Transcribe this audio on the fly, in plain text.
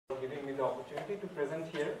giving me the opportunity to present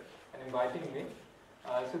here and inviting me.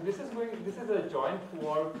 So this is a joint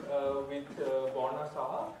work with Borna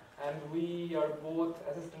Saha, and we are both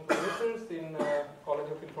assistant professors in College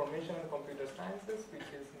of Information and Computer Sciences, which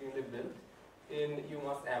is newly built in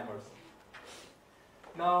UMass Amherst.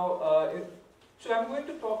 Now, so I'm going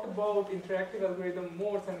to talk about interactive algorithm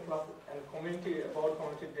modes and community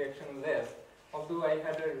direction less. Although I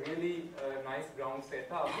had a really nice ground set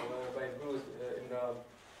up by Bruce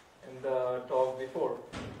in the talk before.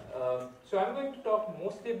 So I'm going to talk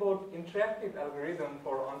mostly about interactive algorithm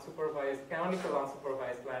for canonical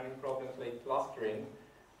unsupervised learning problems like clustering.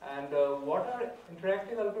 And what are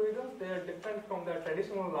interactive algorithms? They are different from the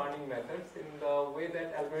traditional learning methods in the way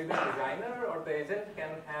that algorithm designer or the agent can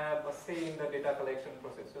have a say in the data collection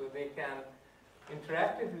process. So they can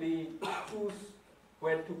interactively choose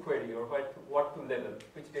where to query or what to level,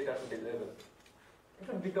 which data to level. It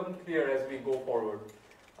will become clear as we go forward.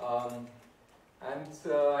 And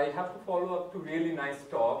I have to follow up to really nice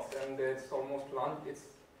talks, and it's almost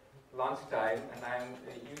lunchtime, and I'm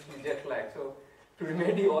usually jet lagged. So to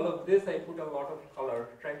remedy all of this, I put a lot of color,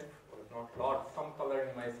 some color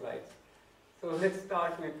in my slides. So let's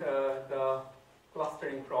start with the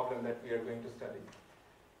clustering problem that we are going to study.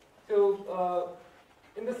 So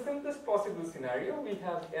in the simplest possible scenario, we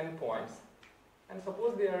have n points, and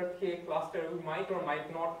suppose they are k cluster. We might or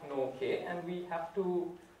might not know k, and we have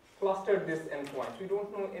to cluster this n points. We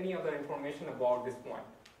don't know any other information about this point,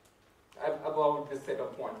 about this set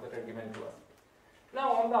of points that are given to us.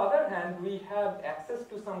 Now, on the other hand, we have access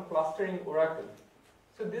to some clustering oracle.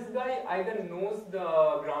 So this guy either knows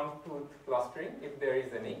the ground truth clustering, if there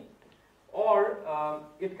is any, or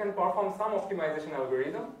it can perform some optimization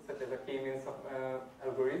algorithm, such as a k-means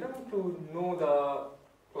algorithm, to know the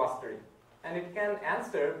clustering. And it can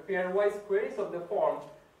answer pairwise queries of the form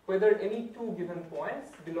whether any two given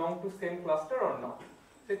points belong to same cluster or not.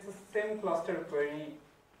 So it's a same cluster query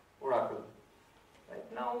oracle.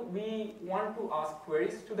 Right now, we want to ask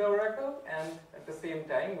queries to the oracle, and at the same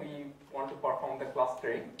time, we want to perform the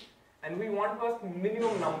clustering. And we want to ask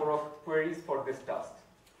minimum number of queries for this task.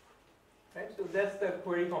 Right? So that's the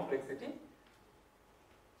query complexity.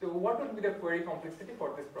 So what would be the query complexity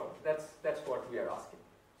for this problem? That's what we are asking.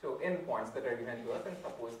 So n points that are given to us, and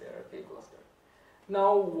suppose they are a k cluster.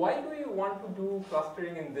 Now, why do we want to do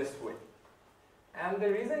clustering in this way? And the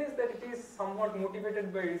reason is that it is somewhat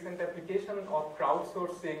motivated by recent application of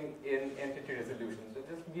crowdsourcing in entity resolution. So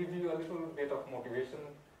just give you a little bit of motivation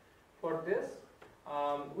for this.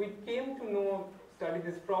 We came to study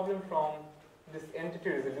this problem from this entity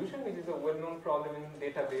resolution, which is a well-known problem in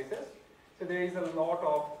databases. So there is a lot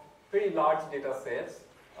of very large data sets,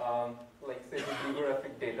 like say the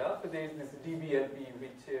bibliographic data. So there is this DBLP,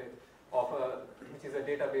 which is a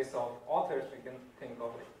database of authors. We can think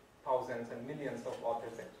of like thousands and millions of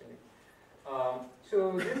authors actually.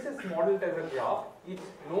 So this is modeled as a graph. Each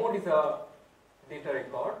node is a data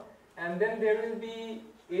record, and then there will be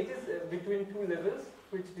edges between two levels,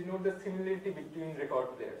 which denote the similarity between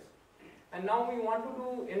record pairs. And now we want to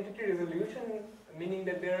do entity resolution, meaning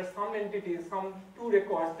that there are some entities, some two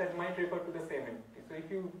records that might refer to the same entity. So if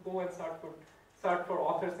you go and search for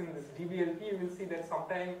authors in this DBLP, you will see that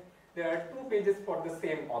sometimes there are two pages for the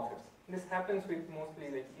same authors. This happens with mostly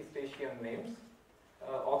like East Asian names,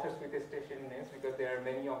 authors with East Asian names, because there are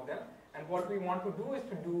many of them. And what we want to do is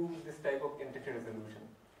to do this type of entity resolution.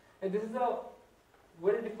 And this is a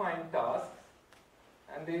well-defined task,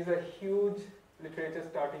 and there is a huge literature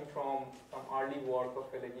starting from some early work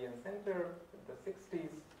of Pelegi and Center in the 60s.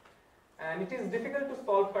 And it is difficult to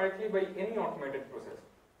solve correctly by any automated process.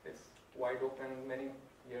 It's wide open,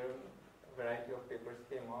 variety of papers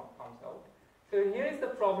comes out. So here is the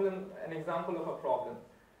problem, an example of a problem.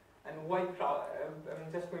 And why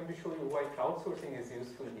I'm just going to show you why crowdsourcing is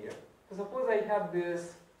useful here. So suppose I have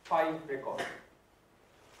this 5 records.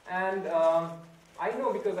 And I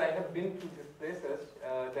know, because I have been to these places,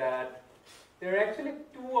 that there are actually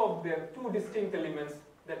two distinct elements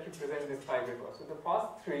that represent this 5 records. So the first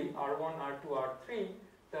 3, R1, R2, R3,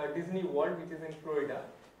 the Disney World, which is in Florida,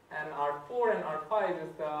 and R4 and R5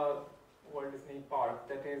 is the Walt Disney Park,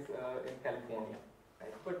 that is in California.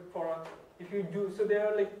 Right? But if you do, so there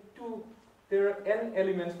are n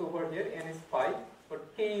elements over here, n is 5,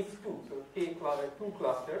 but k is 2, so k 2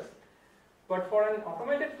 clusters. But for an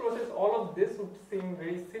automated process, all of this would seem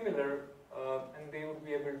very similar, and they would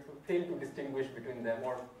be able to fail to distinguish between them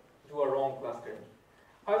or do a wrong clustering.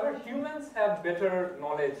 However, humans have better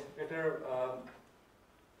knowledge,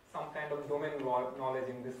 some kind of domain knowledge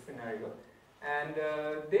in this scenario, and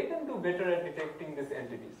they can do better at detecting these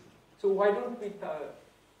entities. So why don't we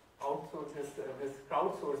outsource this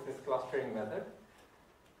crowdsource this clustering method,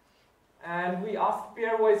 and we ask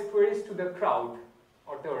pairwise queries to the crowd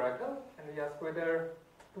or the oracle, and we ask whether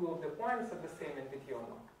two of the points are the same entity or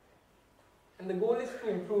not. And the goal is to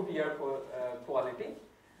improve ER quality.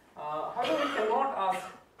 However, we cannot ask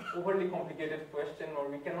overly complicated question, or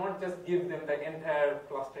we cannot just give them the entire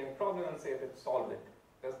clustering problem and say that solve it,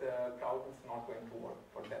 because the crowd is not going to work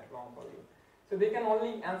for that long for you. So they can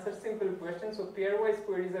only answer simple questions, so pairwise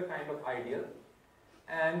queries are kind of ideal.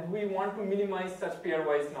 And we want to minimize such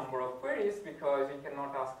pairwise number of queries because we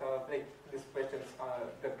cannot ask like these questions,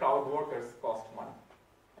 the crowd workers cost money.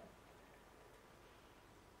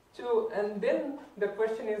 So, and then the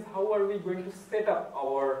question is, how are we going to set up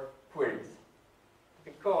our queries?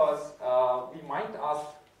 Because we might ask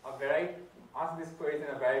these queries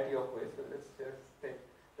in a variety of ways. So let's just take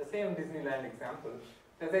the same Disneyland example.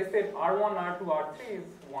 As I said, R1, R2, R3 is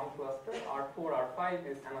one cluster, R4,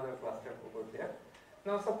 R5 is another cluster over there.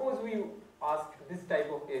 Now suppose we ask this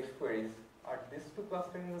type of edge queries. Are these two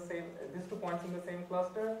clusters in the same, these 2 points in the same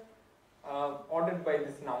cluster? Ordered by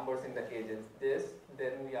these numbers in the edges. This,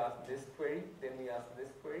 then we ask this query, then we ask this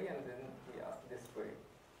query, and then we ask this query.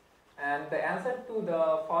 And the answer to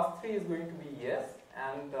the first 3 is going to be yes,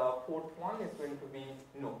 and the fourth one is going to be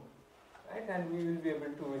no. Right? And we will be able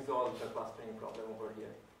to resolve the clustering problem over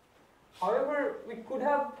here. However, we could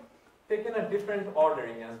have taken a different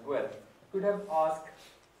ordering as well. We could have asked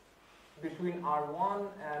between R1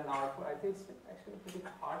 and R4. I think it's actually pretty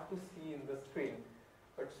hard to see in the screen.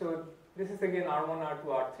 But so this is again R1, R2,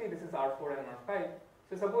 R3. This is R4 and R5.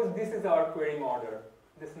 So suppose this is our querying order.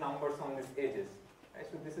 This numbers on these edges. Right?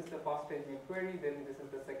 So this is the first edge we query. Then this is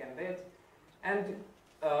the second edge. And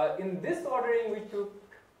in this ordering, we took.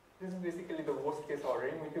 This is basically the worst case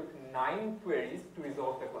ordering. We took 9 queries to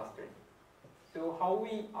resolve the clustering. So how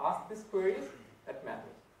we ask these queries, that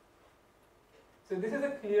matters. So this is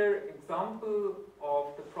a clear example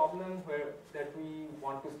of the problem that we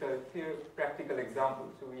want to study, clear practical example.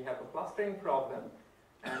 So we have a clustering problem,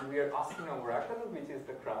 and we are asking a oracle, which is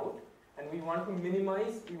the crowd, and we want to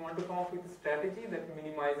minimize, we want to come up with a strategy that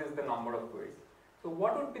minimizes the number of queries. So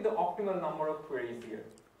what would be the optimal number of queries here?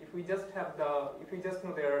 If we just have if we just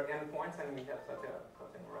know there are n points and we have such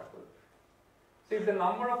an oracle. So if the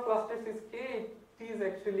number of clusters is k, t is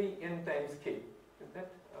actually n times k. Is that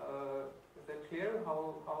clear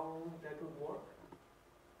how that would work?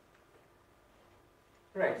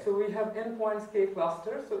 Right, so we have n points k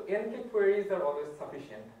clusters, so n k queries are always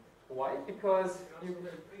sufficient. Why? Because you can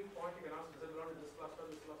every point you can ask, does it belong to this cluster,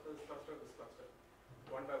 this cluster, this cluster, this cluster,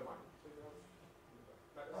 one by one. So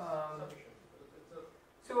that is sufficient.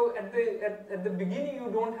 So at the beginning you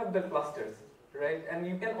don't have the clusters, right? And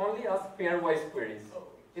you can only ask pairwise queries. Oh.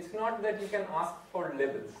 It's not that you can ask for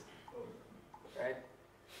levels, right?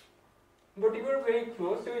 But you are very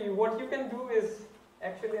close. So what you can do is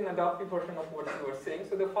actually an adaptive version of what you were saying.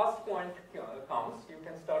 So the first point comes, you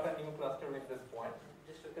can start a new cluster with this point.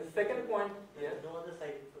 The second point, yes. No other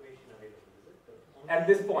site information available, is it? At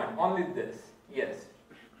this point, only this, yes.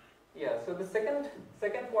 Yeah, so the second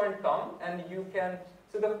point comes and you can,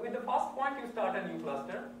 so with the first point you start a new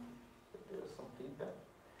cluster. There's some feedback.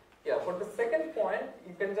 Yeah, for the second point,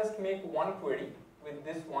 you can just make one query with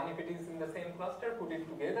this one. If it is in the same cluster, put it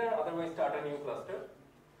together, otherwise start a new cluster.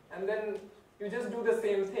 And then you just do the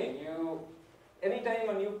same thing. Anytime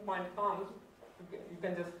a new point comes, you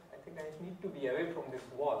can just, I think I need to be away from this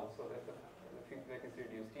wall so that the feedback is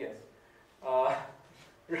reduced, yes.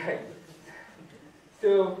 Right.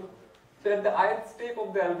 So at the ith step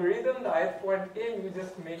of the algorithm, the ith point came, you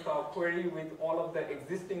just make a query with all of the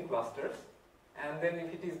existing clusters. And then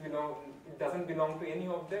if it doesn't belong to any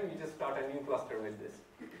of them, you just start a new cluster with this.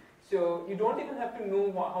 So you don't even have to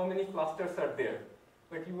know how many clusters are there.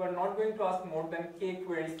 But you are not going to ask more than k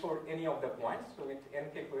queries for any of the points. So with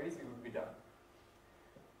nk queries, you would be done.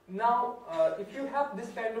 Now, if you have this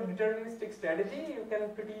kind of deterministic strategy, you can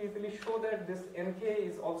pretty easily show that this nk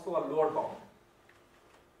is also a lower bound.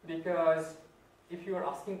 Because if you are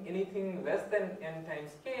asking anything less than n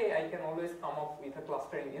times k, I can always come up with a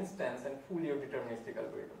clustering instance and fool your deterministic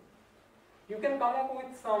algorithm. You can come up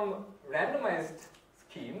with some randomized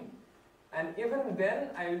scheme, and even then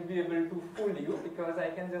I will be able to fool you because I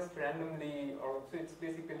can just randomly, so it's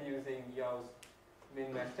basically using Yau's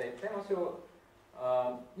min-max type thing. So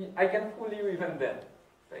I can fool you even then.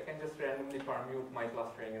 So I can just randomly permute my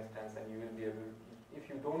clustering instance, and you will be able, if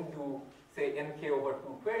you don't do, say, nk over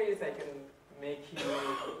 2 queries, I can make you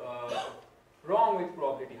wrong with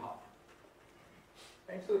probability half.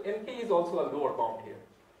 Right? So nk is also a lower bound here.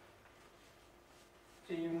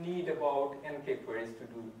 So you need about nk queries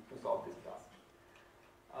to solve this task.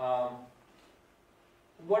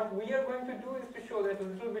 What we are going to do is to show that a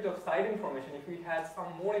little bit of side information. If we had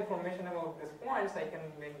some more information about these points, I can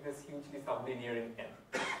make this hugely sublinear in n.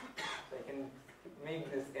 So I can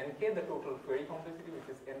make this nk, the total query complexity, which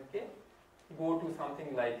is nk, go to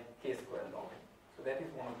something like k squared log n. So that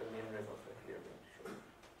is one of the main results that we are going to show.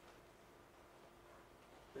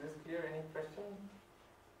 Is this clear? Any question?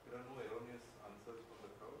 There are no erroneous answers from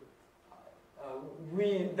the crowd?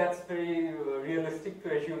 That's very realistic to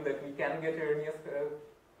assume that we can get erroneous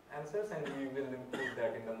answers, and we will include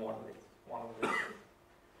that in the model. It's one of the things.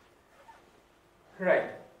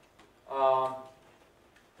 Right.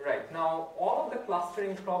 Right. Now, all of the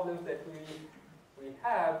clustering problems that we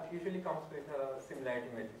have usually comes with a similarity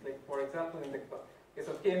matrix. Like, for example, in the case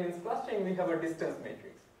of k-means clustering, we have a distance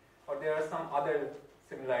matrix, or there are some other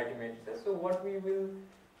similarity matrices. So what we will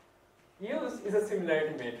use is a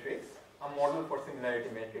similarity matrix, a model for similarity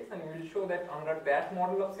matrix, and we will show that under that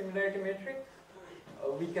model of similarity matrix,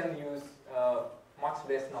 we can use much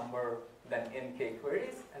less number than nk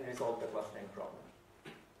queries and resolve the clustering problem.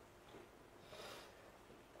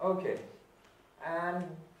 Okay, and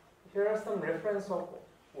here are some reference of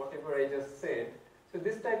whatever I just said. So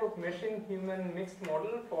this type of machine-human mixed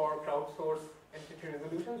model for crowdsourced entity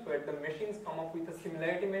resolutions, where the machines come up with a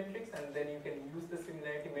similarity matrix, and then you can use the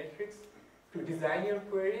similarity matrix to design your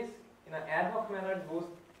queries in an ad hoc manner. Those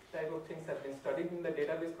type of things have been studied in the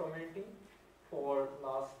database community for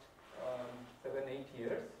last 7-8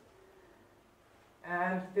 years.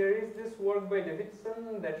 And there is this work by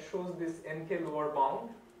Davidson that shows this nk lower bound.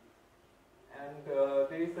 And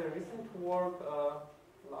there is a recent work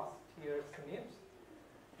last year, SNIPS,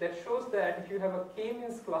 that shows that if you have a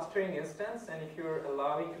k-means clustering instance, and if you're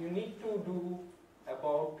allowing, you need to do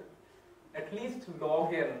about at least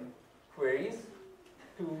log n queries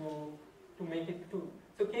to make it to.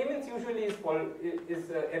 So k-means usually is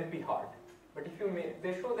NP hard, but if you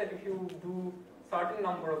they show that if you do certain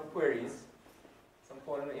number of queries, some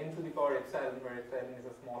polynomial n to the power epsilon, where epsilon is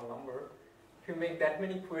a small number, if you make that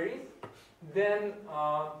many queries, then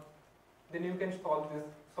you can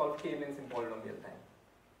solve k-means in polynomial time.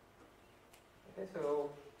 Okay, so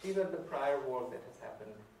these are the prior work that has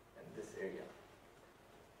happened in this area.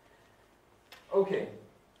 Okay,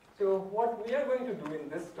 so what we are going to do in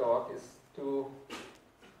this talk is to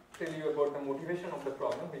tell you about the motivation of the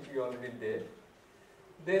problem, which we already did.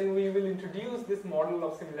 Then we will introduce this model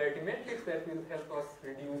of similarity matrix that will help us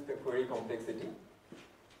reduce the query complexity.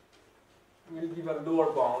 We will give a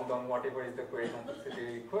lower bound on whatever is the query complexity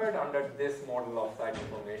required under this model of site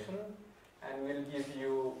information, and we'll give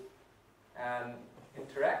you an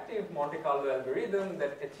interactive Monte Carlo algorithm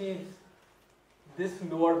that achieves this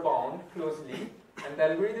lower bound closely, and the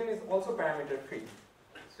algorithm is also parameter free.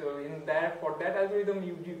 So for that algorithm,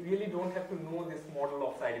 you really don't have to know this model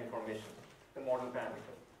of site information, the model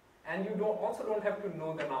parameter, and you also don't have to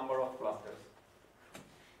know the number of clusters.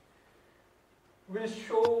 We'll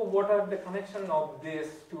show what are the connection of this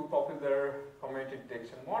to popular community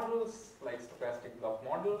detection models like stochastic bluff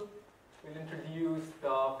model. We'll introduce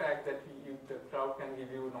the fact that the crowd can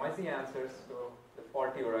give you noisy answers, so the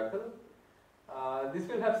faulty oracle. This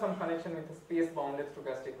will have some connection with the space-bounded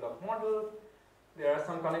stochastic bluff model. There are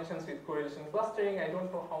some connections with correlation clustering. I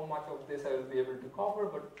don't know how much of this I will be able to cover,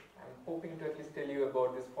 but I'm hoping to at least tell you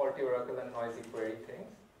about this faulty oracle and noisy query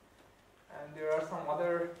things. And there are some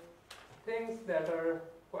other things that are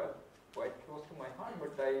quite close to my heart,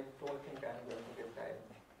 but I don't think I'm going to get time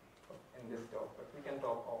in this talk, but we can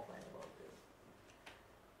talk offline about this.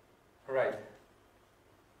 Right.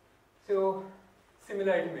 So,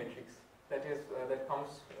 similarity matrix, that comes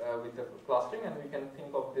with the clustering, and we can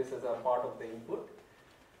think of this as a part of the input.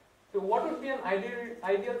 So what would be an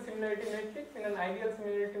ideal similarity matrix? In an ideal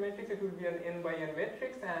similarity matrix, it would be an n by n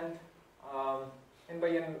matrix, and n by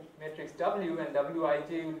n matrix W, and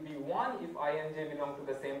Wij will be 1 if I and j belong to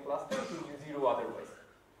the same cluster, it will be 0 otherwise.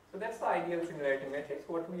 So that's the ideal similarity matrix.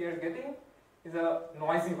 What we are getting is a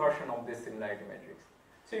noisy version of this similarity matrix.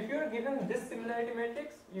 So if you are given this similarity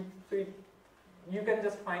matrix, you can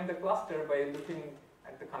just find the cluster by looking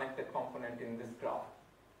at the connected component in this graph.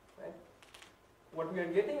 Right? What we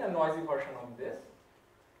are getting a noisy version of this.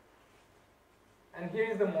 And here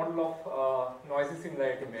is the model of noisy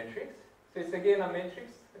similarity matrix. So it's again a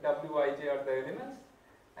matrix, Wij are the elements.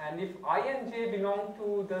 And if I and j belong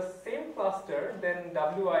to the same cluster, then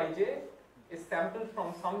Wij is sampled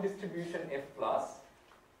from some distribution f plus.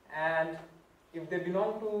 And if they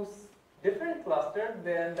belong to different cluster,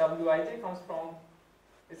 then Wij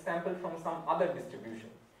is sampled from some other distribution.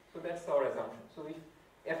 So that's our assumption. So if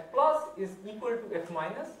f plus is equal to f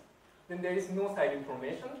minus, then there is no side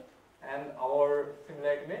information. and our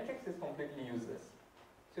similarity matrix is completely useless.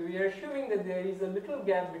 So we are assuming that there is a little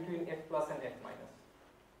gap between f plus and f minus.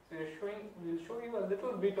 So we'll show you a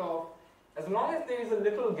little bit of, as long as there is a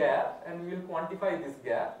little gap, and we will quantify this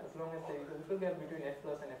gap, as long as there is a little gap between f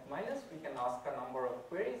plus and f minus, we can ask a number of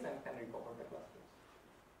queries and can recover the clusters.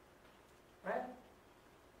 Right?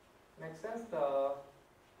 Make sense? The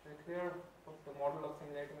clear of the model of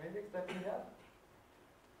similarity matrix that we have?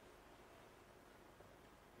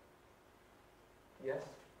 Yes?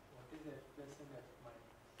 What is f plus and f minus?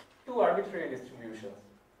 Two arbitrary distributions,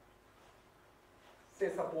 say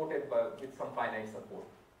supported with some finite support.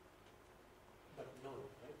 But no,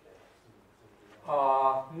 right?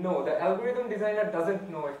 No, the algorithm designer doesn't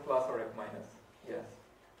know f plus or f minus. Yes.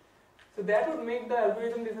 So that would make the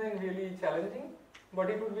algorithm design really challenging, but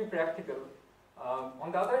it would be practical.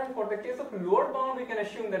 On the other hand, for the case of lower bound, we can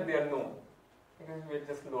assume that they are known, because we are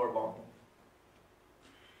just lower bounding.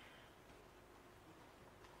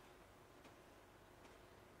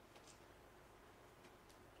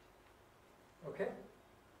 Okay? F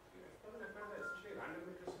plus and f minus are essentially random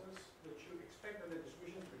matrices which you expect that the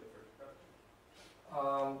distributions will be different.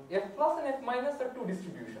 F plus and f minus are two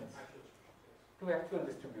distributions, Actual distributions, yes. two actual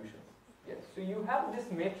distributions. Yes. So you have this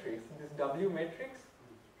matrix, this W matrix,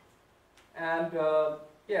 and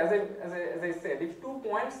yeah, as I said, if 2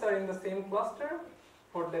 points are in the same cluster,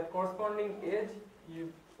 for that corresponding edge,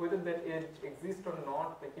 whether that edge exists or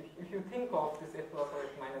not, like if you think of this f plus or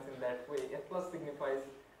f minus in that way, f plus signifies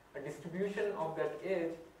a distribution of that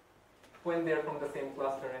edge when they are from the same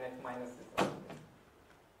cluster, and f minus is something.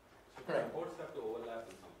 So the supports have to overlap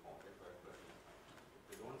in some form, right?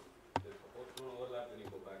 If they don't, the supports don't overlap, then you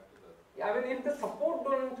go back to the. Yeah, I mean, if the support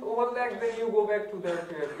don't overlap, then you go back to the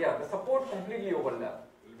yeah, the support completely overlap.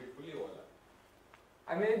 Will be fully overlap.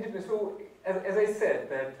 I mean, so as I said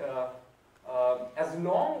that as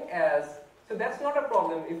long as, so that's not a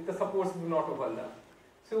problem if the supports do not overlap.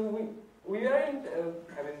 So we aren't,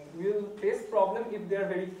 I mean, we'll face problem if they are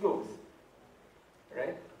very close,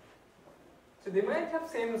 right? So they might have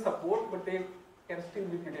same support, but they can still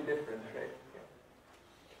be pretty different, right?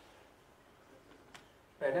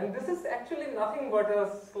 Right, and this is actually nothing but a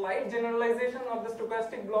slight generalization of the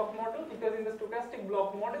stochastic block model, because in the stochastic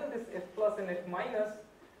block model, this f plus and f minus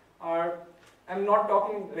are, I'm not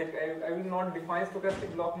talking, like I will not define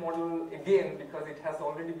stochastic block model again because it has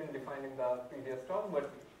already been defined in the previous talk,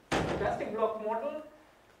 but stochastic block model,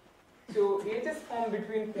 so edges formed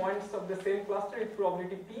between points of the same cluster with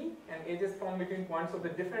probability p, and edges formed between points of the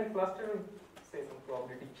different cluster with, say, some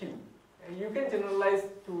probability q. And you can generalize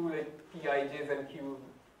to like pij's and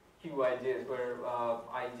qij's, where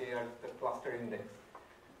ij are the cluster index.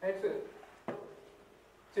 Right?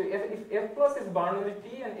 So if f plus is Bernoulli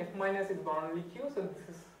t and f minus is Bernoulli q, so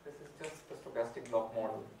this is just the stochastic block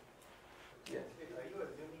model. Yes. Are you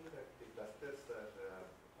assuming that the clusters are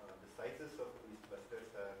the sizes of these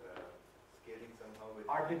clusters are scaling somehow with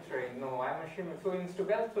Arbitrary? No, I'm assuming. So in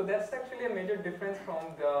stochastic, so that's actually a major difference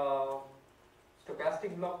from the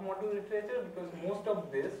stochastic block model literature, because most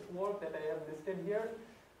of this work that I have listed here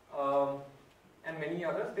and many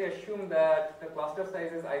others, they assume that the cluster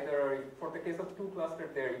size is either, for the case of two clusters,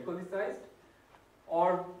 they are equally sized,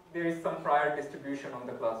 or there is some prior distribution on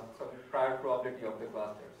the cluster, some prior probability of the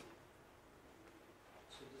clusters.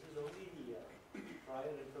 So this is only the prior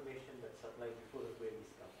information that's supplied before the queries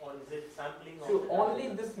come, or is it sampling? So only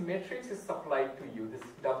this matrix is supplied to you, this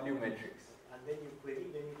W matrix. And then you query,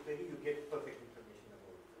 you get perfect information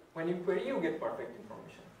about it. When you query, you get perfect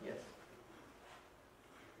information. Yes.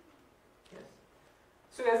 Yes.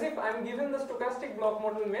 So as if I'm given the stochastic block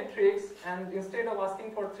model matrix, and instead of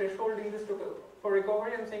asking for thresholding this for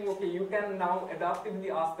recovery, I'm saying, okay, you can now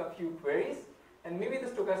adaptively ask a few queries, and maybe the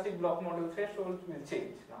stochastic block model threshold will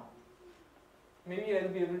change now. Maybe I'll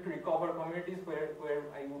be able to recover communities where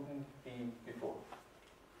I wouldn't be before.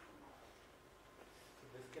 So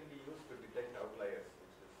this can be used to detect outliers,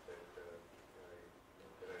 which is that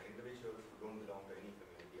there are individuals who don't belong to any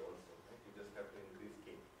community also, right? You just have to increase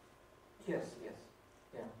K. Yes, yes,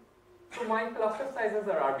 yeah. So my cluster sizes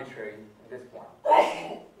are arbitrary at this point.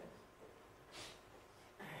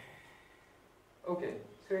 Okay,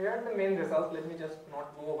 so here are the main results. Let me just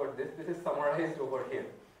not go over this. This is summarized over here.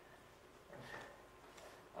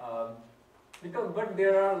 But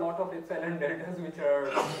there are a lot of epsilon deltas which are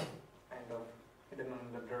kind of hidden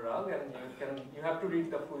under the rug, and you have to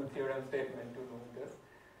read the full theorem statement to know this.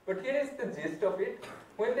 But here is the gist of it.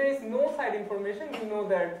 When there is no side information, you know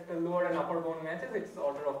that the lower and upper bound matches, it's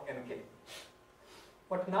order of nk.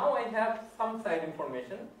 But now I have some side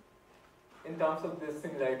information in terms of this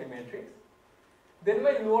similarity matrix. Then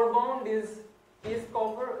my lower bound is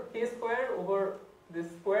k square over the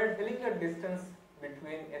squared Hillinger distance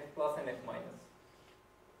between f plus and f minus.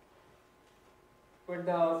 For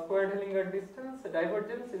the squared Hillinger distance, the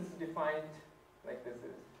divergence is defined like this.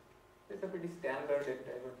 It's a pretty standard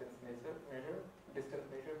divergence measure, distance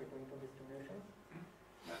measure between two distributions.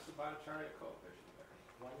 That's the biochariot coefficient there.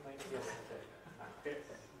 1 minus yes.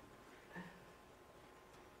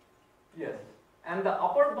 Yes. And the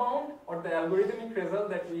upper bound or the algorithmic result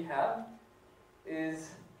that we have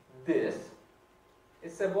is this.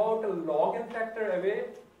 It's about a log n factor away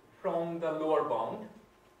from the lower bound.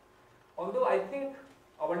 Although I think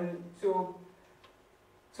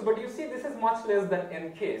but you see this is much less than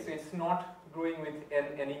nk, so it's not growing with n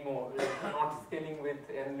anymore. It's not scaling with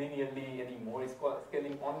n linearly anymore. It's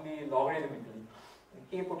scaling only logarithmically. And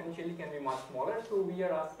k potentially can be much smaller, so we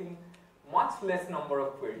are asking much less number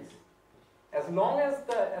of queries. As long as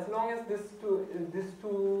these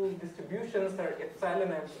two distributions are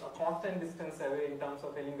epsilon a constant distance away in terms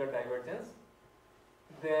of Hillinger divergence,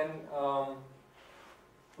 then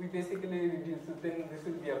we basically reduce it. Then this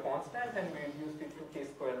will be a constant, and we reduced it to k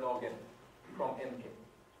square log n from nk.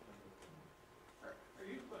 Are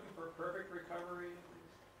you looking for perfect recovery?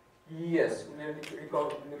 Yes, we are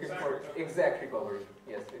looking for exact recovery.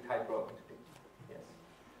 Yes, with high probability. Yes,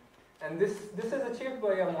 and this is achieved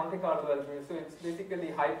by a Monte Carlo algorithm. So it's basically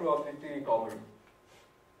high probability recovery.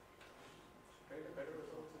 Right, a better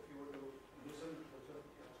results if you were to loosen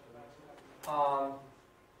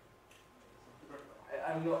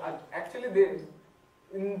actually,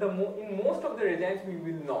 in most of the regimes we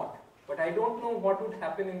will not. But I don't know what would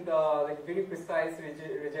happen in the very precise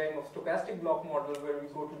regime of stochastic block model where we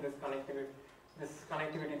go to this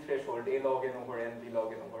connectivity threshold a log n over n, b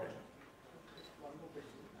log n over n. One more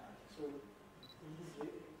question. So in this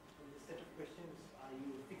set of questions, are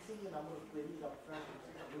you fixing the number of queries up front?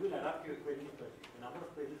 You will adapt your queries, but the number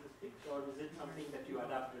of queries is fixed, or is it something that you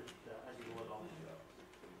adapt it as you go along?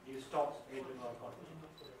 Do you stop later or continue?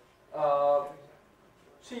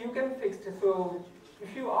 So you can fix it. So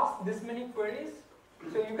if you ask this many queries,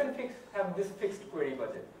 so you can have this fixed query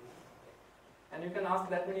budget. And you can ask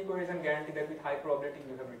that many queries and guarantee that with high probability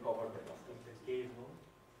you have recovered the cluster. K is known?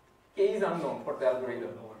 K is unknown for the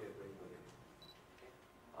algorithm.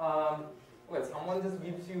 Well, someone just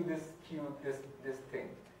gives you this this thing,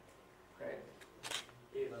 right?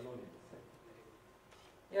 K is unknown.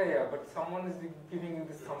 Yeah, but someone is giving you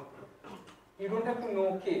this some. You don't have to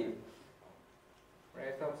know K,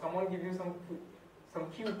 right? So someone gives you some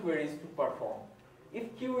Q queries to perform.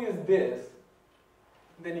 If Q is this,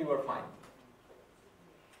 then you are fine.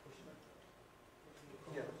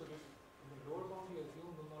 Yeah. So this lower bound you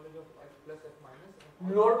assume no knowledge of f plus f minus.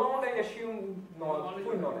 Lower bound I assume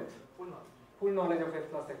full knowledge. Full knowledge. Full knowledge of f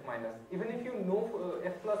plus f minus. Even if you know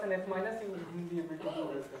f plus and f minus, you wouldn't be able to do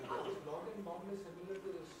this. Log n bound is similar to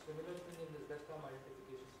the similar thing in this best term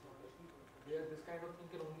identification model, where this kind of thing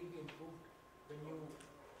can only be improved when you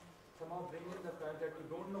somehow bring in the fact that you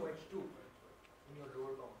don't know h2 in your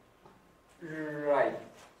lower bound. Right.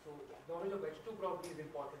 So knowledge of h2 probably is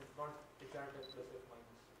important, not exact f plus f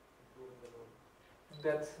minus, improving the lower.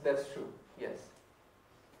 That's true. Yes.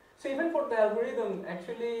 So even for the algorithm,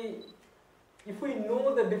 actually, if we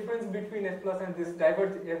know the difference between f plus and this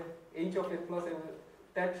diverge h of f plus,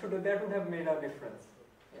 that would have made a difference.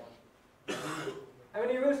 Yeah. I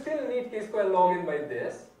mean, you will still need k square log n by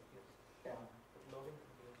this. Yeah.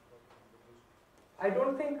 I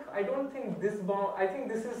don't think this bound. I think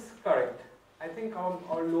this is correct. I think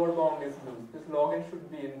our lower bound is loose. This log n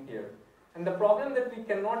should be in here. And the problem that we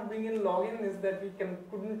cannot bring in log n is that we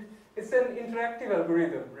couldn't. It's an interactive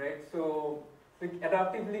algorithm, right? So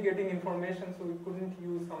adaptively getting information, so we couldn't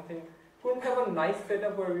have a nice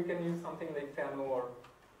setup where we can use something like Fano or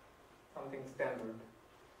something standard.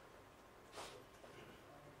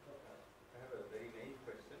 I have a very naive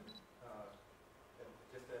question.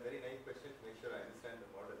 Just a very naive question to make sure I understand the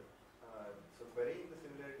model. So querying the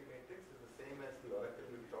similarity matrix is the same as the oracle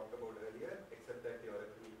we talked about earlier, except that the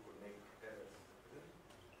oracle could make errors.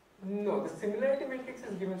 No, the similarity matrix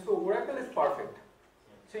is given. So oracle is perfect.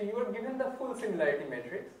 So you are given the full similarity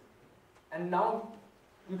matrix, and now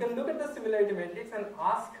you can look at the similarity matrix and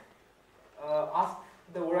ask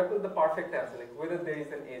the oracle the perfect answer, like whether there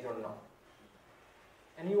is an edge or not.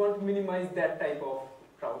 And you want to minimize that type of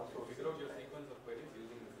crowdsourcing. Figure out your sequence of queries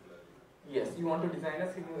using the similarity. Yes, you want to design a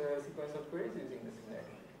sequence of queries using the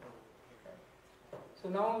similarity matrix. Okay. So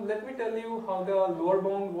now let me tell you how the lower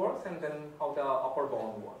bound works and then how the upper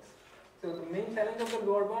bound works. So the main challenge of the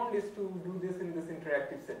lower bound is to do this in this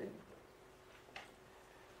interactive setting.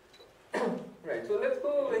 Right, so let's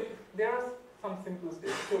go, there are some simple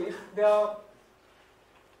steps. So if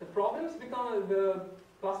the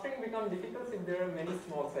clustering become difficult if there are many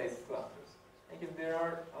small size clusters. Like if there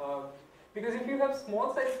are, because if you have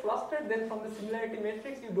small size cluster, then from the similarity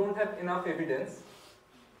matrix you don't have enough evidence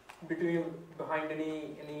behind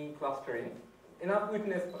any clustering, enough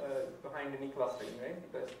witness behind any clustering,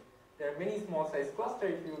 right? Because there are many small size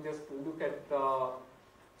clusters. If you just look at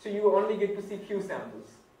so you only get to see few samples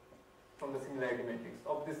from the similarity matrix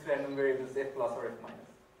of this random variables f plus or f minus,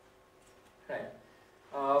 right?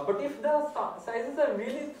 But if the sizes are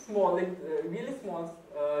really small,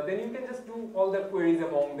 then you can just do all the queries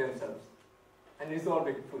among themselves and resolve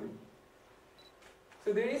it fully.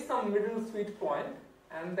 So there is some middle sweet point,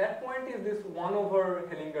 and that point is this 1 over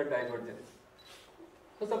Hellinger divergence.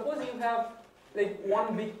 So suppose you have like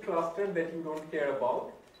one big cluster that you don't care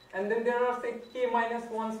about, and then there are say k minus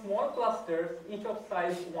 1 small clusters, each of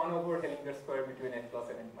size 1 over Hellinger square between f plus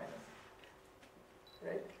and f minus,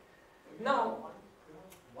 right? Now,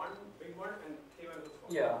 one big one and k minus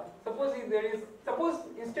one. yeah, suppose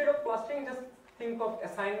instead of clustering, just think of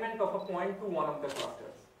assignment of a point to one of the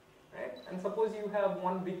clusters, right? And suppose you have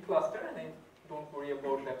one big cluster, and I don't worry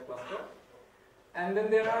about that cluster, and then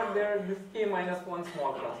there are this k minus 1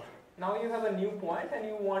 small cluster. Now you have a new point and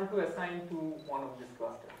you want to assign to one of this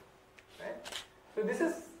cluster, right? So this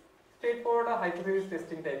is straightforward a hypothesis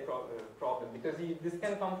testing type problem, because this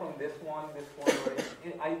can come from this one, or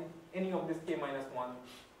any of this k minus 1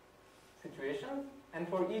 situations, and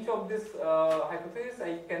for each of this hypothesis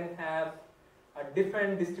I can have a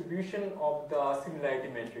different distribution of the similarity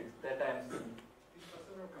matrix that I am seeing. These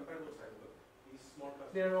clusters are comparable size, though. These small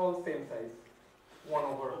clusters. They are all same size, 1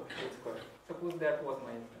 over h square. Suppose that was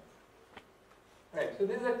my instance. Right, so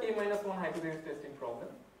this is a k minus 1 hypothesis testing problem.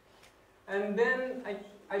 And then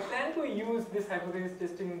I plan to use this hypothesis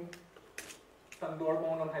testing, some lower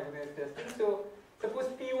bound on hypothesis testing. So suppose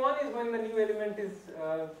P1 is when the new element is,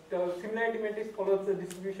 the similarity matrix follows the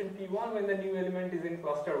distribution P1 when the new element is in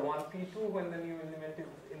cluster 1, P2 when the new element is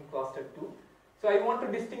in cluster 2. So I want to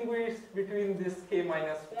distinguish between this k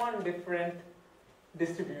minus 1 different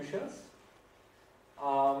distributions.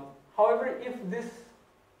 However, if this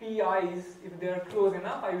PIs, if they are close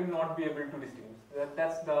enough, I will not be able to distinguish.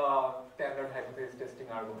 That's the standard hypothesis testing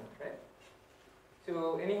argument, right?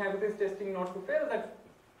 So any hypothesis testing not to fail, that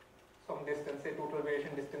some distance, say total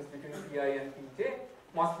variation distance between Pi and Pj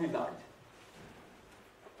must be large.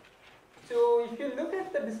 So if you look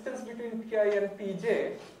at the distance between Pi and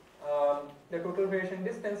Pj, the total variation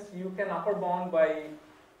distance, you can upper bound by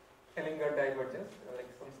Hellinger divergence, like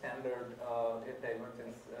some standard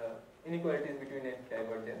divergence, inequalities between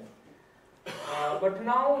divergence. But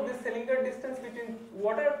now this Hellinger distance between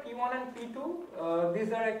what are P1 and P2,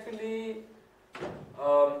 these are actually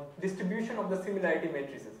distribution of the similarity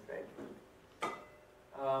matrices, right?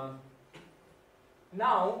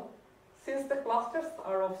 Now, since the clusters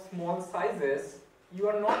are of small sizes, you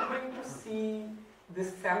are not going to see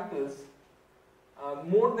these samples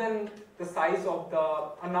more than the size of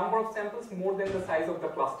a number of samples more than the size of the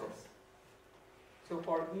clusters. So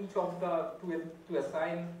for each of to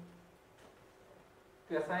assign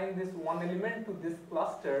this one element to this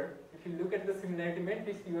cluster, if you look at the similarity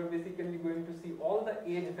matrix, you are basically going to see all the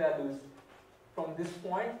age values from this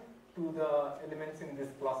point to the elements in this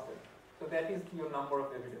cluster. So that is your number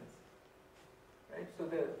of evidence, right? So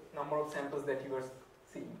the number of samples that you are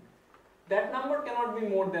seeing. That number cannot be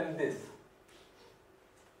more than this,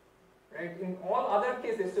 right? In all other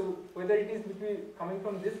cases, so whether it is coming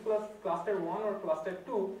from this cluster 1 or cluster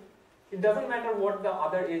 2, it doesn't matter what the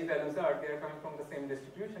other age values are, they are coming from the same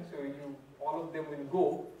distribution, so all of them will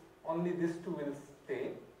go, only these two will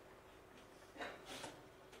stay.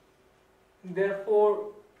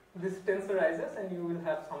 Therefore, this tensorizes and you will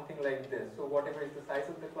have something like this. So whatever is the size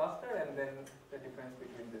of the cluster and then the difference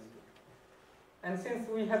between these two. And since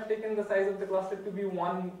we have taken the size of the cluster to be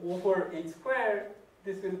 1 over h square,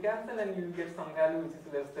 this will cancel and you will get some value which is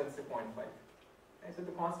less than say 0.5. Right? So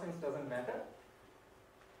the constants doesn't matter.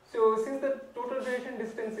 So since the total variation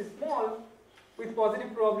distance is small, with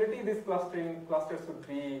positive probability these clusters would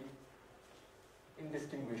be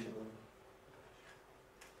indistinguishable.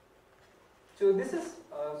 So this is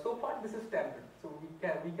so far this is standard. So we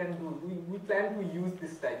plan to use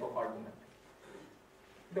this type of argument.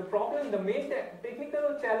 The problem, the main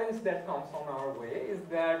technical challenge that comes on our way is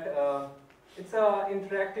that it's an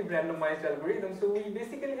interactive randomized algorithm. So we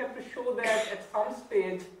basically have to show that at some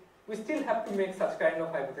stage we still have to make such kind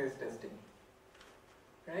of hypothesis testing,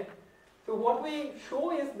 right? So what we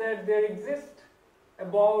show is that there exists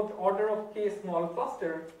about order of k small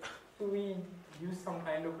cluster. So we use some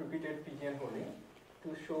kind of repeated pigeon holding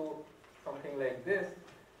to show something like this.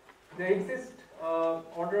 There exists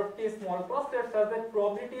order of k small clusters such that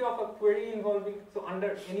probability of a query involving, so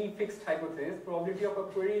under any fixed hypothesis, probability of a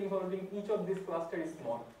query involving each of these clusters is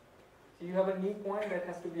small. So you have a new point that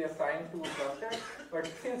has to be assigned to a cluster, but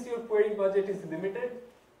since your query budget is limited,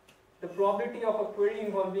 the probability of a query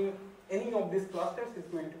involving any of these clusters is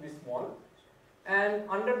going to be small. And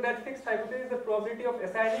under that fixed hypothesis, the probability of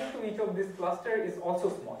assigning to each of these clusters is also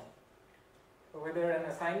small. So whether an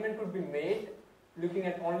assignment would be made looking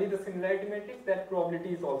at only the similarity matrix, that probability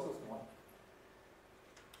is also small.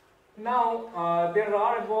 Now, there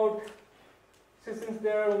are about, so since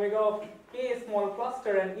there are omega of k small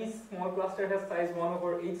cluster and each small cluster has size 1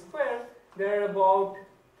 over h square, there are about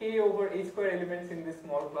k over h square elements in this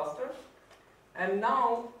small cluster. And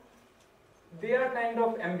now, they are kind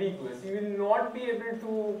of ambiguous. You will not be able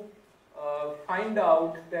to find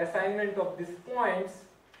out the assignment of these points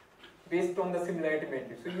based on the similarity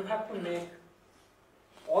matrix. So you have to make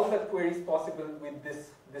all the queries possible with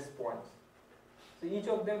this points. So each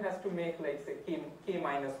of them has to make, like, say, k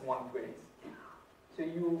minus 1 queries. So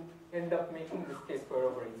you end up making this k square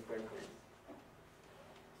over h square queries.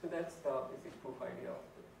 So that's the basic proof idea of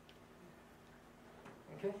it.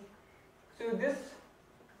 Okay. So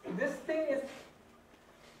this thing is,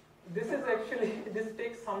 this is actually, this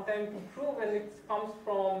takes some time to prove, and it comes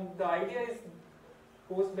from, the idea is,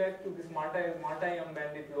 goes back to this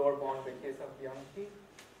multi-unbounded lower bound, the case of Bianchi,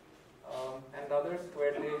 and others,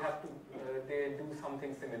 where they have to, they do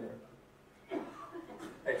something similar.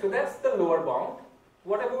 Right, so that's the lower bound.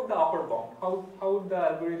 What about the upper bound? How would the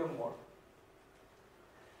algorithm work?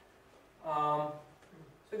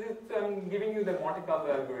 So I'm giving you the Monte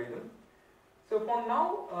Carlo algorithm. So for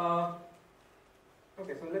now,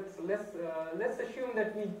 okay, so let's assume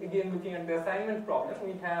that we, again, looking at the assignment problem,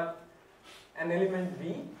 we have an element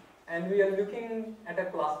V, and we are looking at a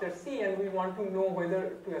cluster C, and we want to know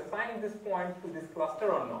whether to assign this point to this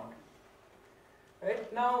cluster or not.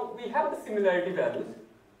 Right? Now we have the similarity values.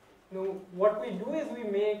 Now what we do is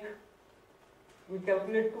we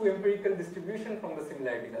calculate two empirical distribution from the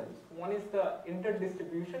similarity values. One is the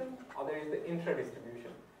interdistribution, other is the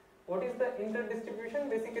intradistribution. What is the interdistribution?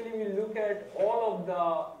 Basically, we look at all of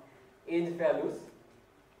the age values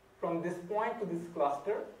from this point to this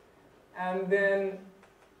cluster, and then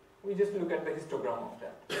we just look at the histogram of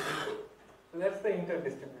that. So that's the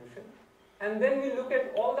interdistribution. And then we look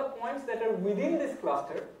at all the points that are within this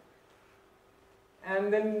cluster,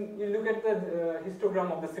 and then we look at the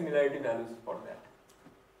histogram of the similarity values for that.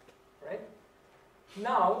 Right?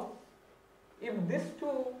 Now, if these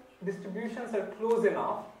two distributions are close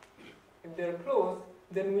enough, if they are close,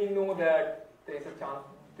 then we know that there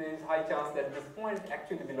is high chance that this point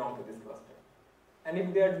actually belongs to this cluster. And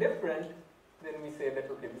if they are different, then we say that,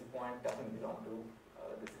 okay, this point doesn't belong to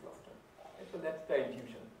this cluster. Okay, so that's the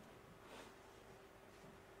intuition.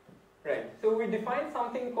 Right, so we define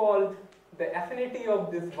something called the affinity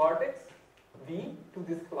of this vertex V to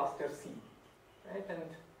this cluster C. Right, and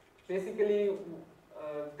basically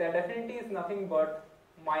that affinity is nothing but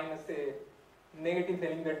minus a negative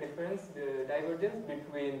Hellinger difference, the divergence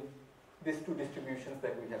between these two distributions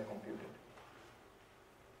that we have computed.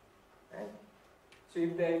 Right? So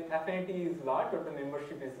if the affinity is large or the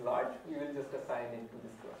membership is large, we will just assign it to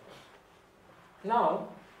this cluster. Now,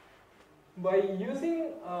 by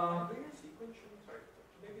using sequential, sorry,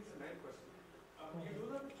 maybe it's a nice question. You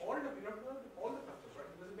do that all the, you have to do that with all the clusters, right?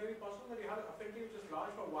 Does it may be possible that you have an affinity which is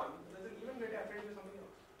large for one, but does it even get affinity with something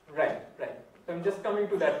else? Right. So I'm just coming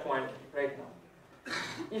to that point right now.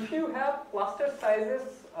 If you have cluster sizes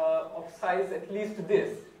of size at least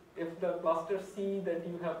this, if the cluster C that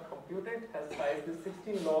you have computed has size is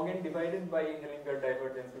 16 log n divided by Hellinger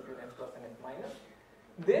divergence between x plus and x minus,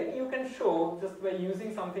 then you can show, just by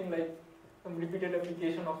using something like some repeated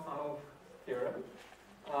application of Sanov theorem,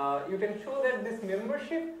 you can show that this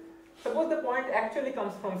membership, suppose the point actually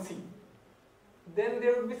comes from C, then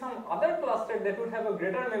there would be some other cluster that would have a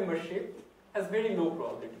greater membership, has very low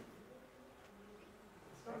probability.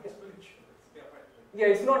 It's not exponential. Yeah,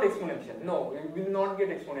 it's not exponential. No, it will not get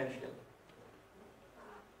exponential.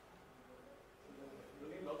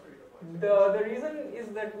 The reason is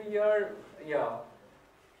that we are, you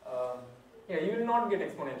will not get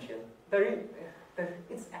exponential.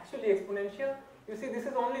 It's actually exponential. You see, this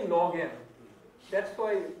is only log n. That's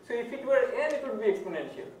why. So if it were n, it would be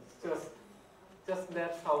exponential. Just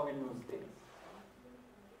that's how we lose things.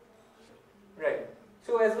 Right.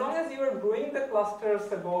 So as long as you are growing the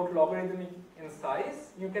clusters about logarithmic in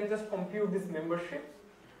size, you can just compute this membership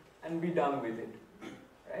and be done with it,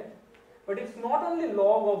 right? But it's not only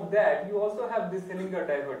log of that, you also have this Hellinger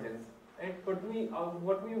divergence, right? But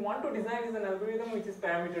what we want to design is an algorithm which is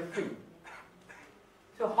parameter free.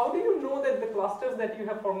 So how do you know that the clusters that you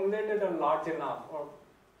have formulated are large enough, or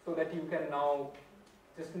so that you can now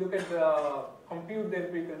just look at the, compute the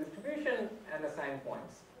empirical distribution and assign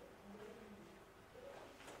points?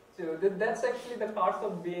 So that's actually the cost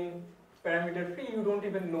of being parameter free. You don't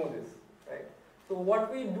even know this, right? So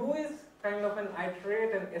what we do is kind of an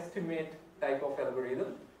iterate and estimate type of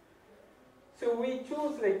algorithm. So we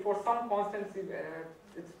choose, like, for some constants,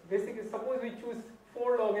 it's basically, suppose we choose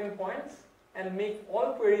 4 log n points and make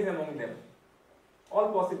all queries among them,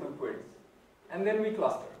 all possible queries, and then we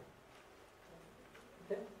cluster.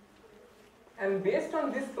 Okay? And based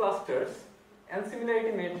on these clusters and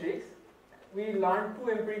similarity matrix, we learn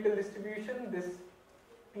 2 empirical distribution, this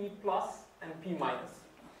P plus and P minus.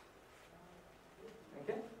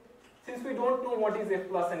 Okay? Since we don't know what is F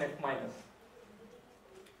plus and F minus.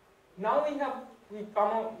 Now we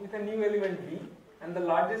come up with a new element V and the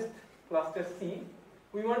largest cluster C.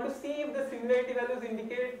 We want to see if the similarity values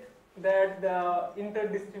indicate that the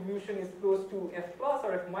interdistribution is close to F plus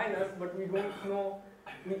or F minus, but we don't know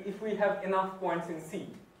if we have enough points in C,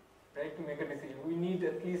 right, to make a decision. We need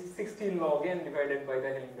at least 16 log n divided by the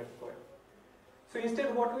Hellinger square. So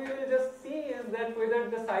instead what we will just see is that whether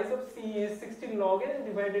the size of C is 16 log n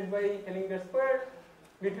divided by Hellinger square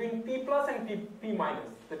between P plus and P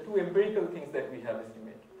minus, the 2 empirical things that we have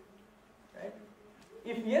estimated. Right?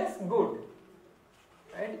 If yes, good.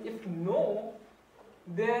 Right? If no,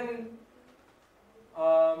 then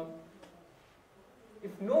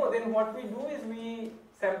what we do is we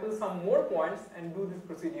sample some more points and do this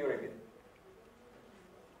procedure again.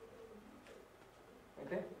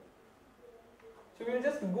 Okay? So we will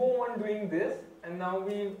just go on doing this, and now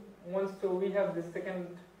we have this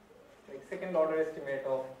second order estimate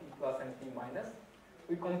of P plus and P minus.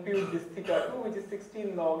 We compute this theta 2, which is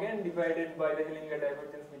 16 log n divided by the Hellinger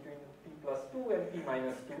divergence between P plus 2 and P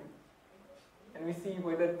minus 2. And we see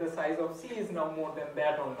whether the size of C is now more than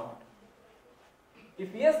that or not.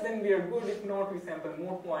 If yes, then we are good. If not, we sample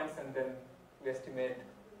more points and then we estimate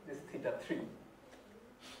this theta 3.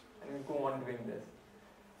 And we go on doing this.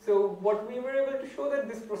 So what we were able to show that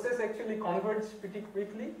this process actually converges pretty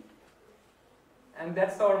quickly. And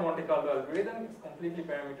that's our Monte Carlo algorithm. It's completely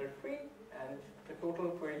parameter free, and the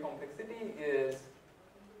total query complexity is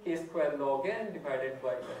k square log n divided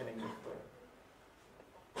by the Hellinger square.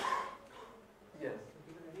 Yes?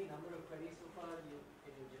 Given any number of queries so far,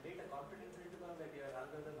 can you generate a confidence interval that your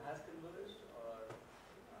algorithm has converged, or?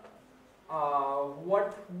 What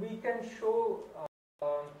we can show.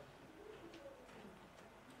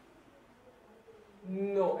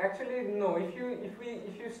 No, actually no. If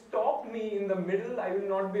you stop me in the middle, I will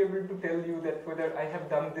not be able to tell you that whether I have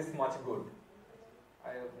done this much good.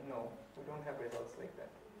 No, we don't have results like that.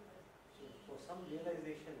 So for some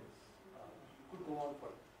realizations, you could go on for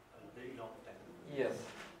a very long time. Yes.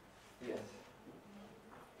 Yes.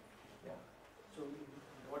 Yeah. So in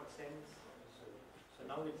what sense? So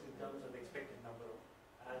now it's in terms of expected number of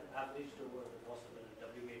averaged over the possible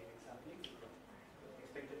W8 sampling.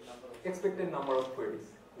 Expected number of queries.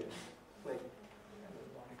 Yes. Like.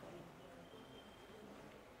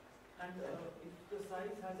 And if the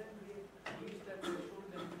size hasn't reached that threshold,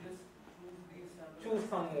 then you just choose these samples. Choose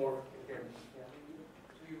some more. Okay. Yeah.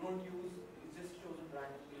 So you don't use, it's just chosen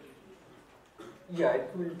randomly. Yeah, it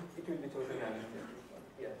will be chosen randomly.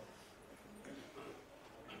 Yes.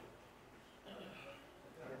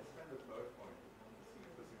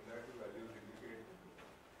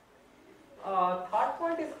 Third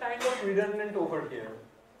point is kind of redundant over here.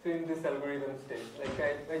 So in this algorithm stage, like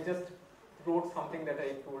I just wrote something that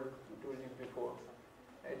I told you before.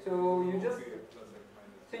 Right? So you just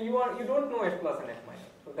you don't know F plus and F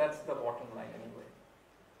minus. So that's the bottom line anyway.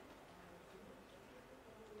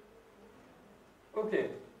 Okay.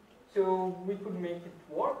 So we could make it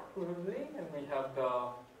work probably, and we have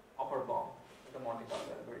the upper bound, the Monte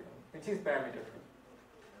Carlo algorithm, which is parameter free.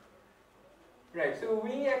 Right. So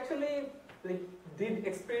we actually did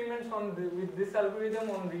experiments with this algorithm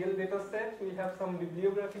on real data sets. We have some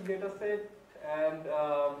bibliographic data set, and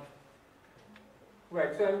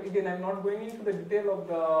right. So I'm not going into the detail of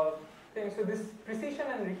the thing. So this precision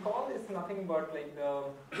and recall is nothing but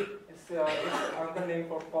it's another name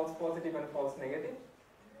for false positive and false negative.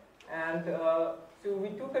 And so we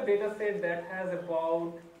took a data set that has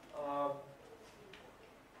about I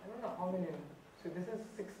don't know how many. So this is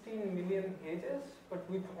 16 million ages, but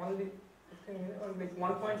with only 16 million, or like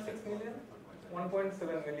 1.6 million,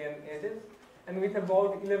 1.7 million ages, and with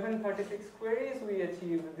about 1136 queries, we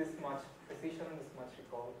achieved this much precision, this much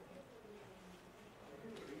recall.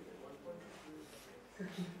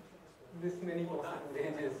 This many possible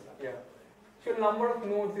ages, yeah. So number of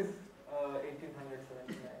nodes is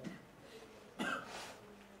 1879.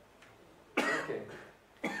 Okay.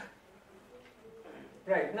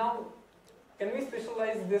 Right, now can we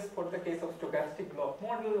specialize this for the case of stochastic block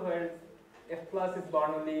model where F plus is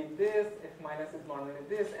Bernoulli this, F minus is Bernoulli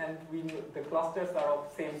this, and we know the clusters are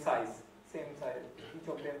of same size. Each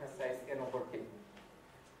of them has size n over k.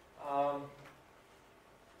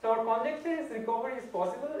 So our conjecture is recovery is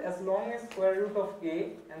possible as long as square root of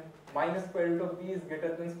a and minus square root of b is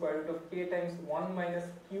greater than square root of k times 1 minus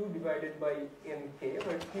q divided by nk,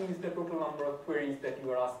 where q is the total number of queries that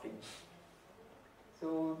you are asking.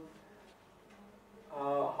 So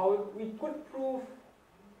how we could prove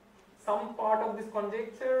some part of this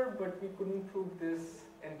conjecture, but we couldn't prove this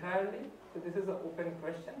entirely. So this is an open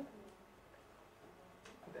question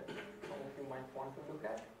that some of you might want to look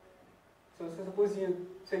at. So suppose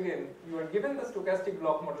so again, you are given the stochastic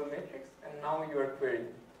block model matrix and now you are querying.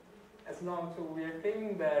 So we are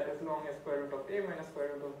claiming that as long as square root of a minus square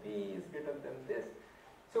root of b is greater than this.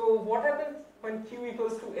 So what happens when q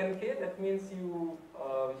equals to nk? That means you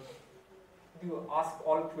ask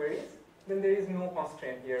all queries, then there is no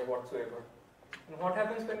constraint here whatsoever. And what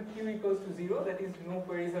happens when q equals to 0, that is no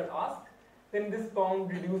queries are asked, then this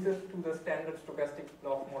bound reduces to the standard stochastic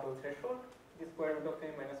block model threshold, is square root of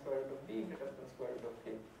a minus square root of b greater than square root of k.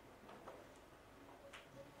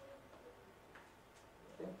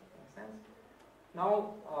 Okay, makes sense.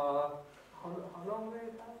 Now, how long will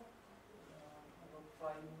it have?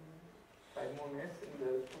 About 5 more minutes.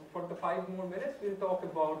 For the 5 more minutes, we'll talk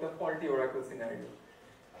about the faulty oracle scenario.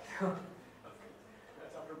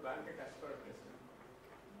 That's after bank a Casper test.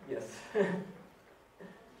 Yes.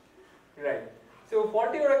 Right. So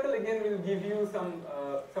faulty oracle again will give you some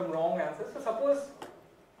wrong answers. So suppose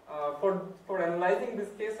for analyzing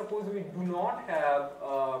this case, suppose we do not have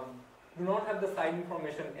the side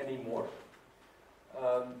information anymore,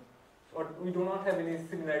 or we do not have any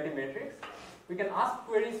similarity matrix. We can ask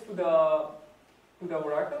queries to the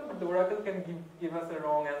oracle, but the oracle can give us a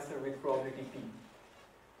wrong answer with probability p.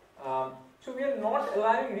 So we are not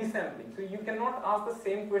allowing resampling. So you cannot ask the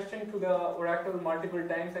same question to the oracle multiple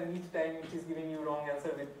times and each time it is giving you wrong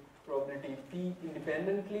answer with probability p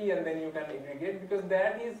independently and then you can aggregate, because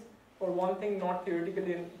that is for one thing not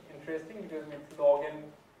theoretically interesting, because with log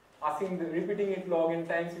n, repeating it log n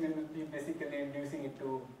times you will be basically reducing it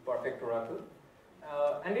to perfect oracle.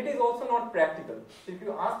 And it is also not practical. So if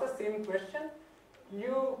you ask the same question,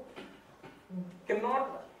 you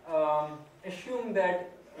cannot assume that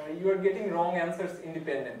you are getting wrong answers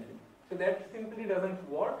independently. So that simply doesn't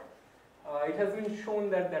work. It has been shown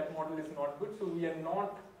that that model is not good, so we are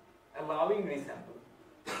not allowing resample.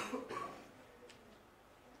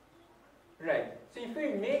 Right. So if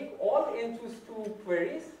we make all n choose 2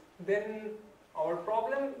 queries, then our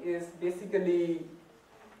problem is basically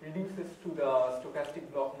reduces to the stochastic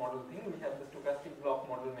block model thing. We have the stochastic block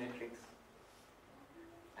model matrix.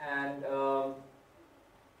 And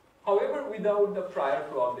however, without the prior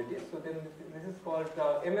probabilities, so then this is called,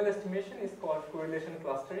 ML estimation is called correlation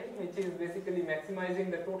clustering, which is basically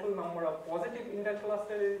maximizing the total number of positive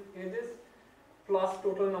intercluster edges plus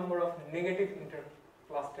total number of negative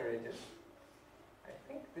intercluster edges. I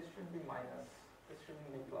think this should be minus, this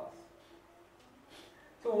shouldn't be plus.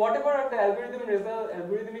 So whatever are the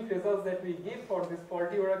algorithmic results that we give for this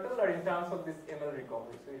faulty oracle are in terms of this ML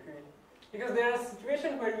recovery. So if because there are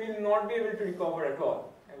situations where we will not be able to recover at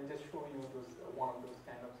all. I will just show you one of those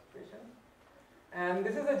kind of situations. And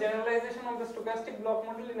this is a generalization of the stochastic block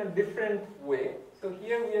model in a different way. So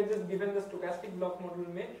here we are just given the stochastic block model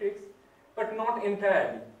matrix, but not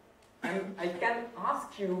entirely. And I can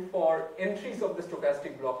ask you for entries of the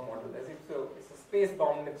stochastic block model, as if so it's a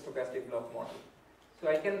space-bounded stochastic block model. So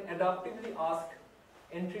I can adaptively ask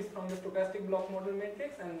entries from the stochastic block model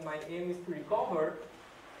matrix, and my aim is to recover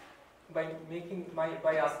by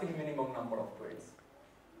asking minimum number of queries.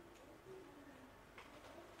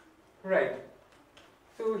 Right.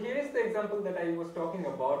 So here is the example that I was talking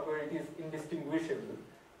about, where it is indistinguishable.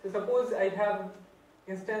 So suppose I have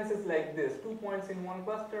instances like this, 2 points in one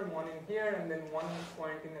cluster, 1 in here, and then 1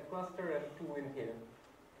 point in a cluster and 2 in here.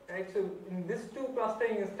 Right. So in these 2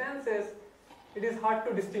 clustering instances, it is hard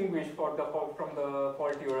to distinguish from the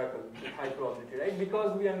faulty oracle with high probability, right?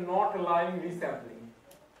 Because we are not allowing resampling.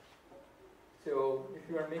 So if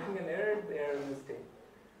you are making an error, the error will stay.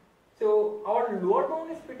 So our lower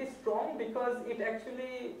bound is pretty strong because it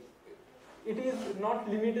is not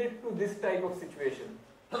limited to this type of situation.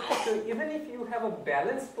 So even if you have a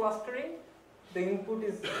balanced clustering, the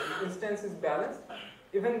instance is balanced,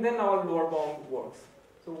 even then our lower bound works.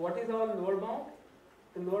 So what is our lower bound?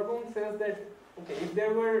 The lower bound says that, okay, if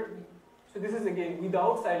there were So this is again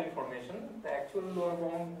without side information. The actual lower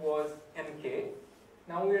bound was nk.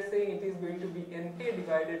 Now we are saying it is going to be nk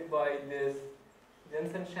divided by this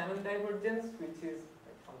Jensen-Shannon divergence, which is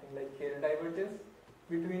something like Kerr divergence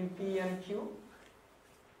between p and q.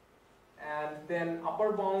 And then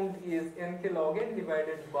upper bound is nk log n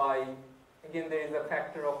divided by, again there is a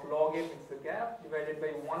factor of log n, it's the gap, divided by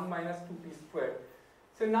 1 minus 2p squared.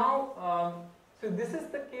 So now, so this is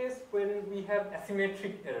the case when we have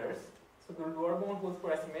asymmetric errors. So the lower bound holds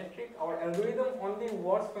for asymmetric. Our algorithm only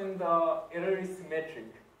works when the error is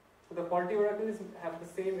symmetric. So the faulty oracles have the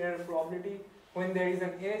same error probability when there is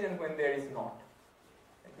an edge and when there is not.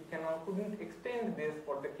 And we couldn't extend this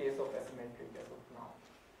for the case of asymmetric as of now.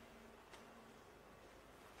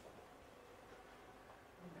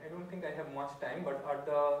 I don't think I have much time, but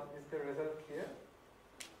is the result clear?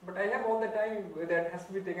 But I have all the time that has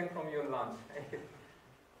to be taken from your lunch.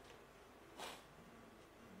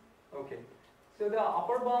 Okay, so the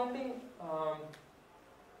upper bounding,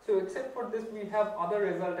 so except for this we have other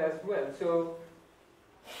result as well. So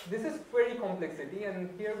this is query complexity, and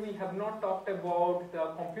here we have not talked about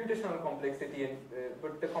the computational complexity,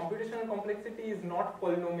 but the computational complexity is not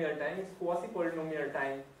polynomial time, it's quasi-polynomial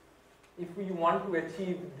time if we want to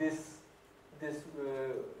achieve this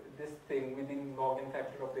thing within log n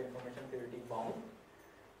factor of the information theoretic bound.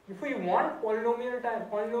 If we want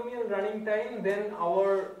polynomial running time, then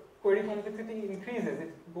our query complexity increases.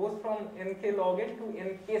 It goes from nk log n to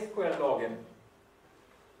nk square log n.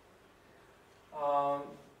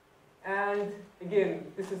 And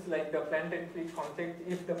again, this is like the planted-fig conjecture.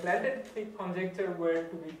 If the planted-fig conjecture were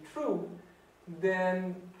to be true,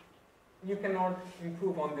 then you cannot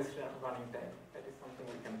improve on this running time. That is something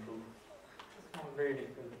we can prove. It's not very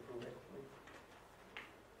difficult to prove actually.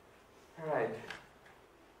 Alright.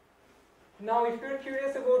 Now if you're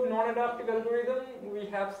curious about non-adaptive algorithm, we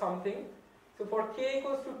have something. So for k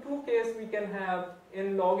equals to 2 case, we can have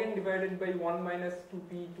n log n divided by 1 minus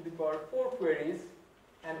 2p to the power 4 queries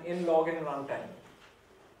and n log n runtime.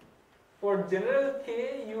 For general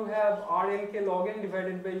k, you have rnk log n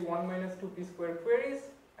divided by 1 minus 2p square queries,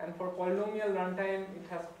 and for polynomial runtime,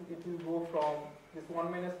 it will go from this 1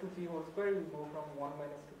 minus 2p whole square will go from 1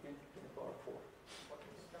 minus 2p to the power 4.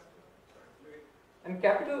 And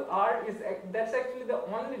capital R is that's actually the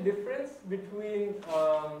only difference between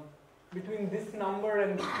this number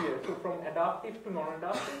and here. So from adaptive to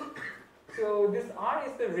non-adaptive. So this R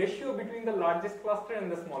is the ratio between the largest cluster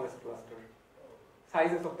and the smallest cluster.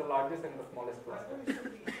 Sizes of the largest and the smallest cluster.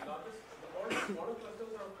 All the smaller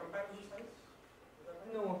clusters are comparable size?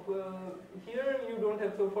 No, here you don't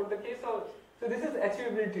have. So for the case of, so this is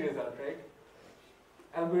achievability result, right?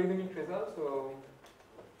 Algorithmic result. So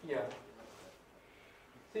yeah.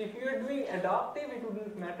 So if you are doing adaptive, it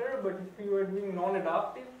wouldn't matter. But if you are doing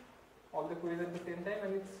non-adaptive, all the queries at the same time,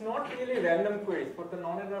 and it's not really random queries. For the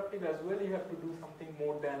non-adaptive as well, you have to do something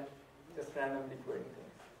more than just randomly querying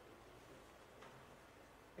things.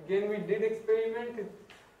 Again, we did experiment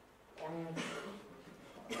on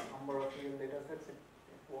a number of real data sets. It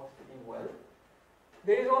works pretty well.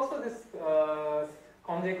 There is also this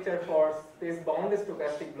conjecture for space-bound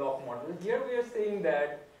stochastic block model. Here we are saying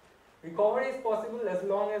that recovery is possible as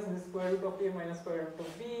long as the square root of a minus square root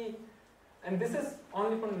of b, and this is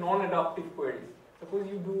only for non-adaptive queries. Suppose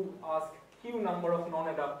you do ask q number of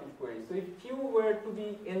non-adaptive queries. So if q were to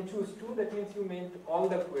be n choose 2, that means you made all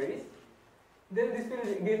the queries. Then this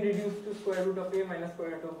will again reduce to square root of a minus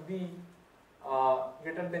square root of b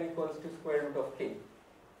greater than equals to square root of k.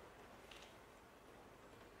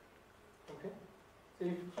 Okay. So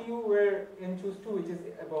if q were n choose 2, which is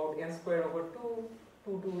about n square over 2,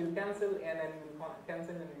 2 will cancel, n will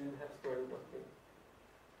cancel, and you will have square root of k.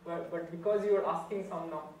 But because you are asking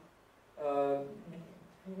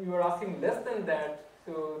you are asking less than that,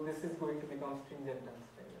 so this is going to become stringent and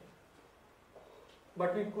stringent.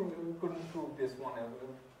 But we couldn't prove this one as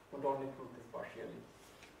well. We could only prove this partially.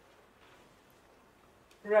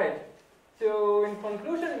 Right. So in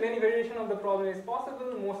conclusion, many variations of the problem is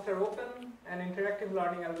possible. Most are open, and interactive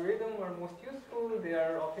learning algorithms are most useful. They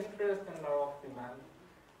are of interest and are of demand.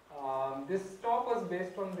 This talk was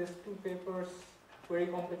based on these two papers: query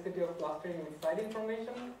complexity of clustering with side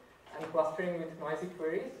information and clustering with noisy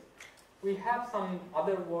queries. We have some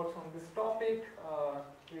other works on this topic,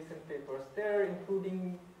 recent papers there,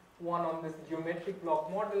 including one on this geometric block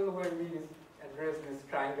model where we address this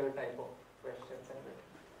triangle type of questions.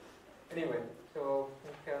 Anyway, so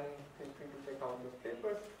you can feel free to check out those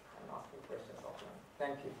papers and ask me questions offline.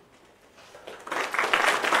 Thank you.